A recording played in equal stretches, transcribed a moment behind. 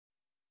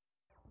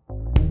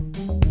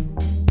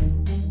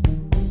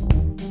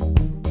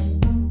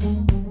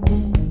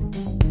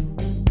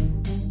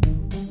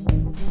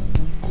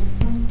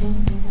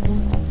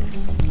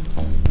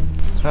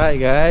Hi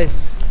guys,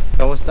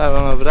 kamusta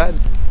mga brad?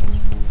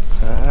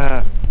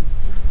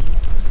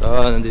 So,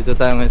 nandito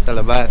tayo ngayon sa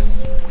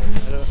labas.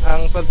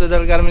 Ang Puerto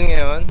del Carmen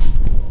ngayon,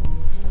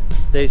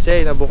 they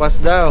say na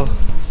bukas daw.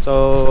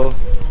 So,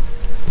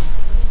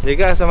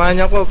 liga,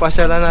 samahan niyo ako.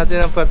 Pasyalan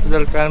natin ang Puerto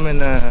del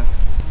Carmen na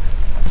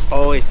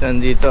always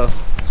nandito.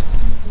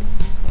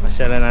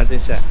 Pasyalan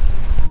natin siya.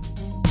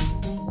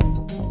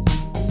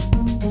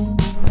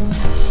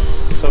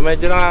 So,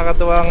 medyo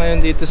nakakatuwa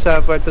ngayon dito sa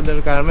Puerto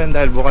del Carmen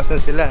dahil bukas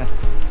na sila.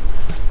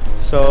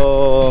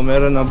 So,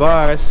 meron na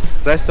bars,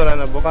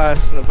 restaurant na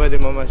bukas na pwede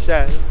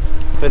mamasyal.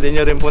 Pwede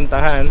nyo rin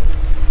puntahan.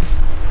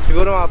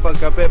 Siguro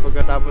makapagkape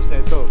pagkatapos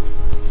na ito.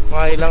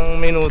 Mga ilang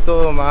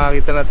minuto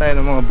makakita na tayo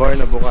ng mga bar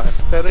na bukas.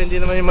 Pero hindi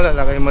naman yung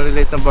malalaki,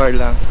 maliliit na bar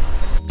lang.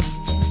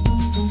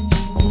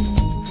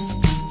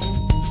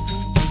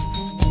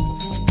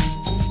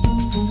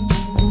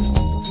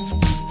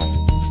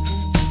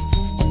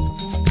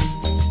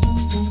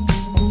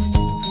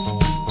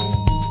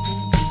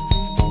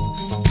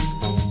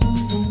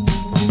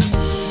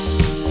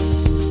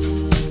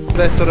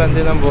 Restaurant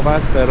din ang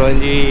bukas pero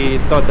hindi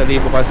totally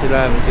bukas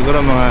sila.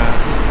 Siguro mga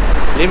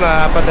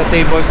 5-4 na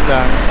tables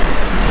lang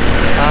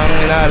ang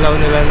inaalaw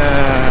nila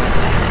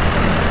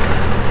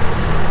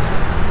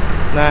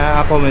na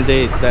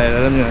accommodate dahil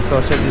alam nyo,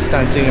 social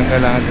distancing ang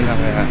kailangan nila,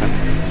 kaya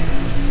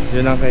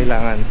yun ang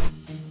kailangan.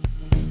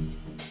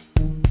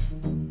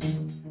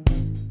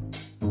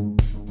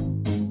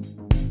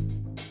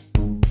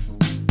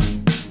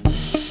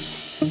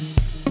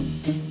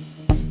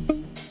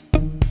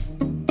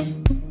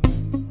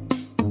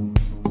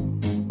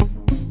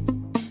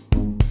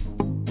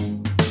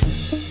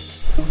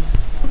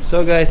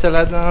 So guys, sa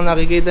lahat ng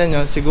nakikita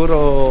nyo, siguro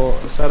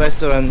sa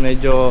restaurant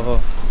medyo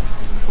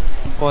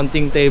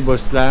konting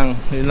tables lang.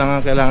 Yun lang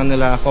ang kailangan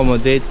nila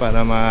accommodate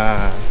para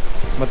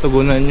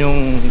matugunan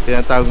yung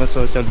tinatawag na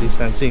social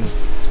distancing.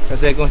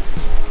 Kasi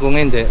kung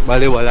hindi,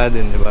 bali wala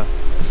din, di ba?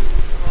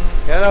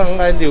 Kaya lang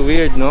kind of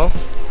weird, no?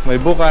 May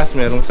bukas,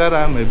 merong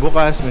sara, may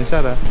bukas, may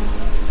sara.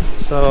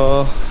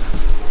 So,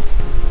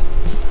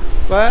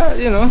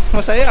 you know,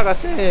 masaya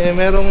kasi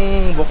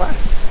merong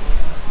bukas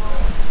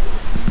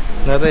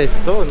na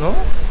resto, no?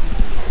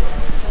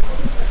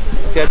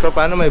 Kaya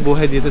paano may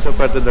buhay dito sa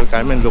Puerto del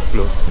Carmen. Look,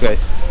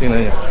 guys,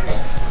 tingnan nyo.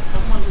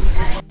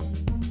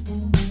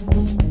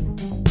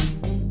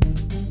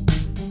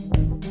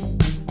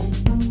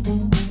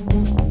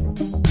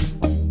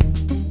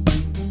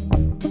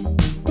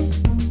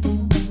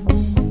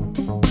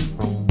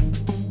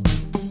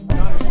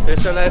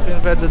 There's a life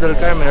in Puerto del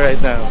Carmen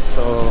right now.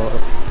 So,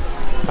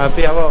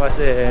 happy ako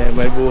kasi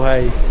may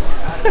buhay.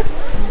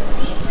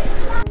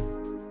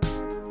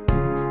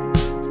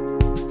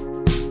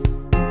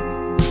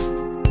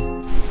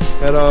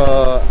 Pero,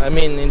 I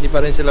mean, hindi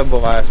pa rin sila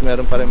bukas.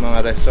 Meron pa rin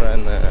mga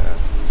restaurant na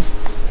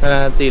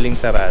natiling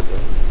sarado.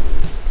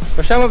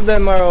 But some of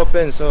them are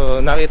open. So,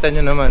 nakita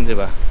nyo naman, di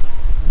ba?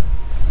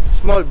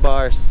 Small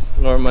bars,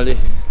 normally.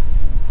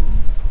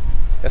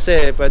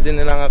 Kasi, pwede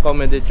nilang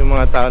accommodate yung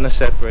mga tao na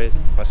separate.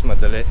 Mas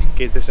madali.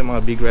 Kaysa sa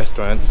mga big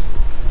restaurants.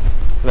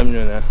 Alam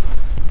nyo na.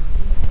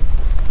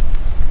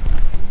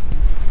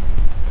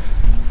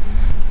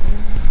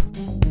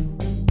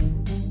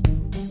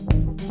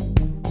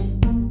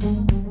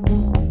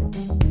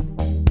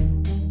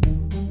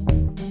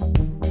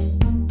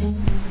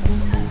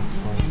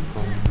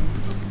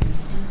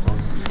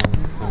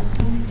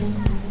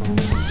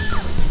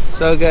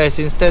 So guys,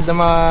 instead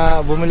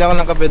na bumili ako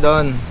ng kape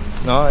doon,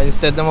 no?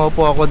 Instead na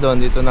maupo ako doon,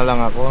 dito na lang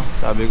ako.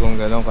 Sabi kong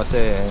gano'n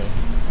kasi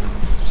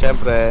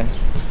syempre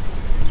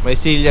may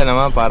silya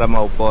naman para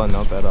maupo,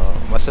 no? Pero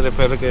mas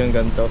prefer ko yung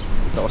ganito.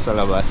 Dito ako sa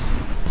labas.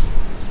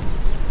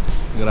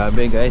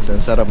 Grabe guys, ang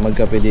sarap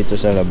magkape dito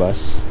sa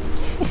labas.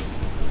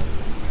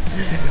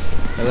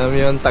 Alam mo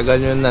yun, tagal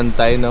yung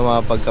nantay na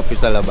mapagkape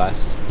sa labas.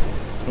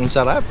 Ang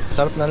sarap,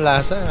 sarap ng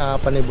lasa,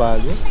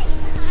 nakapanibago.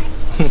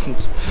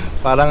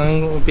 Parang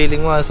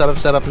feeling mo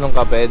sarap-sarap ng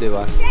kape, di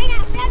ba?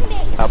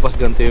 Tapos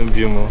ganito yung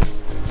view mo.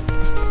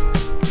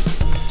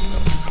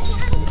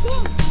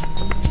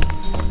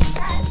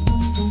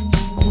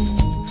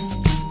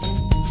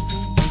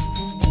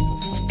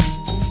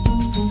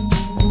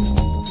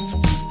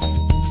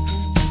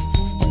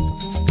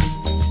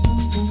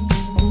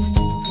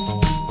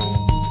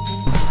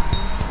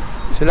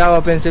 Sila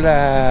open sila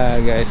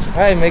guys.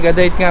 Ay, mega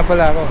date nga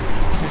pala ako.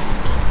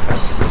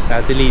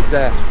 Ate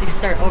Lisa.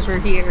 Sister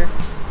over here.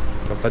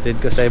 Kapatid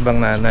ko sa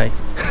ibang nanay.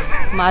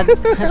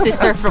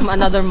 Sister from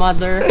another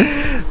mother.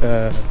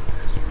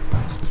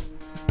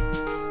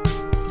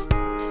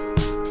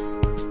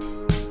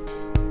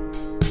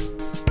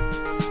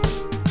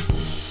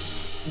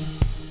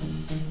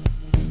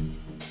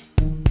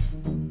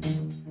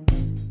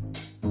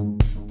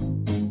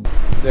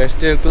 They're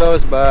still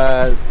closed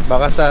but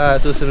baka sa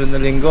susunod na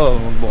linggo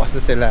bukas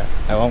na sila.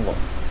 Ewan ko.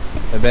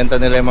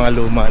 Nabenta nila yung mga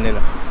luma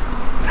nila.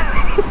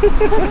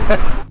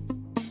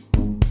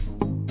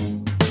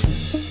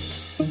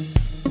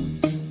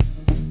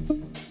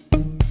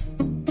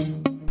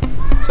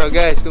 So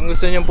guys, kung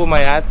gusto niyo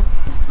pumayat,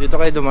 dito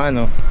kayo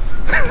dumaan, no?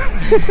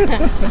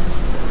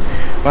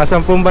 Mga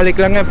 10 balik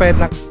lang yan, pahit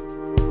na.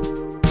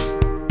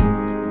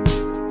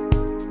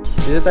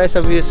 Dito tayo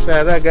sa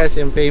Viespera guys,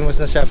 yung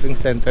famous na shopping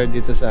center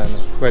dito sa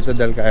Puerto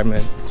del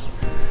Carmen.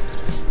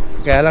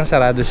 Kaya lang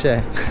sarado siya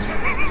eh.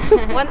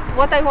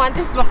 What I want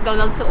is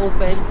McDonald's to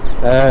open.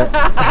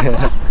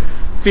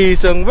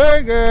 Pisong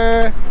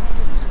Burger!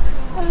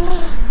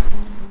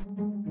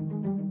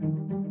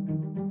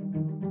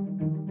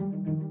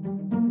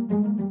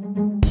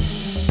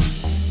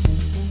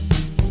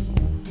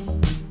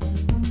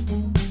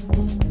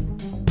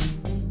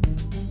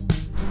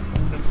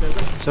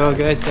 So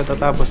guys,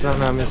 katatapos lang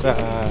namin sa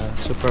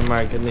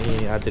supermarket ni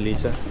Ate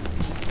Lisa.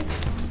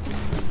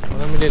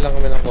 Namili lang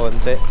kami ng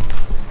konti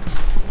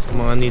sa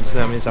mga needs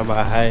namin sa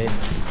bahay.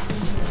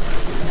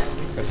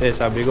 Kasi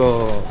sabi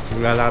ko,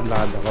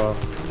 maglalakad-lakad ako.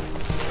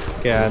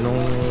 Kaya nung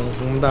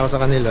pumunta ako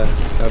sa kanila,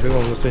 sabi ko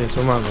gusto niyo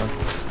sumama.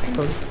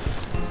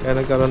 Kaya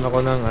nagkaroon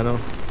ako ng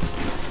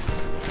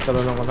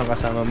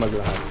kasama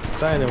maglakad.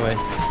 So anyway,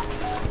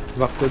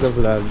 back to the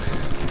vlog.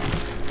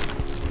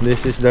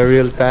 This is the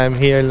real time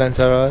here in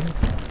Lanzarote.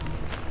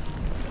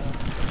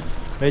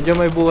 Medyo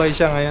may buhay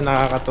siya ngayon,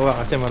 nakakatuwa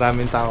kasi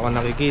maraming tao kang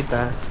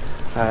nakikita.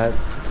 At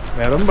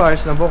meron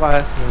bars na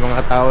bukas, may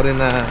mga tao rin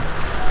na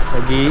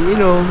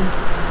nagiinom.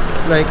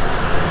 It's like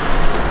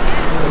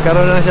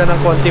nagkaroon na siya ng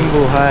konting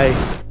buhay.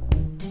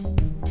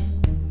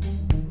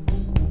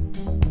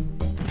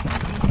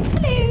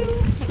 Hello!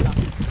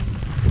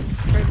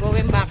 We're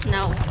going back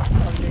now.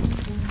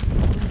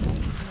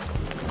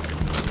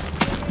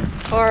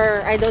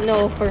 Or I don't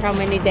know for how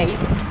many days.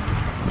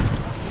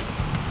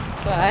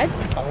 But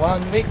Pang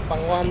 1 week.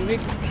 1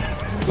 week.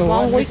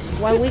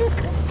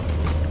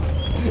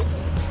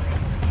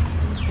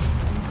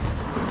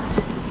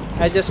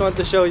 I just want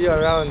to show you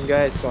around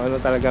guys kung ano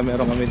talaga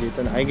meron kami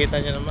dito.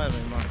 Nakikita nyo naman,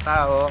 may mga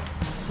tao,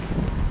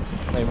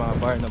 may mga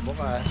bar na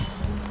bukas.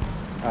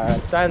 At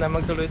sana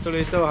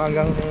magtuloy-tuloy ito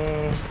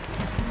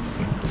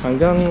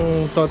hanggang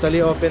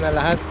totally open na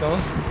lahat, no?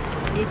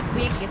 This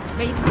week is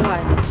phase 1.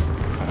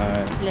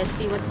 Let's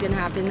see what's gonna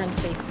happen ng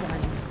phase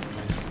 1.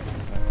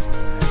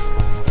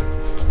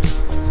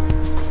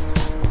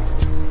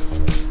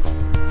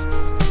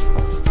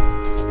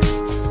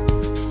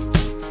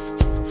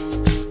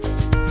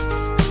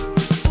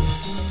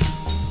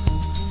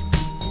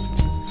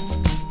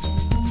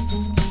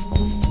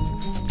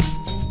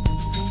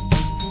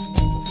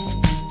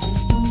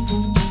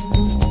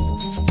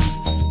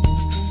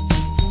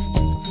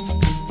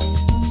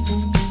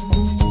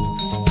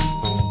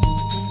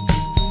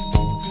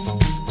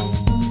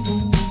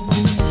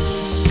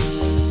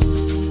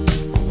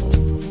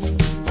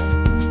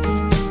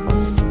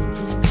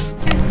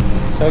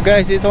 So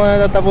guys, ito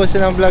na natapusin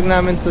ang vlog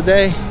namin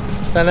today.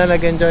 Sana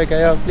nag-enjoy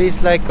kayo. Please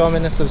like,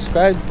 comment, and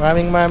subscribe.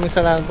 Maraming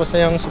salamat po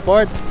sa iyong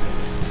support.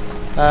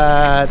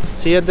 At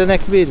see you at the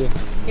next video.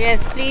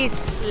 Yes, please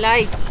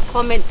like,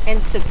 comment,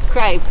 and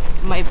subscribe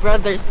my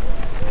brother's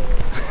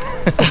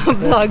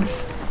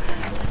vlogs.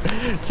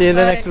 See you in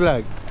the next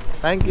vlog.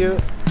 Thank you.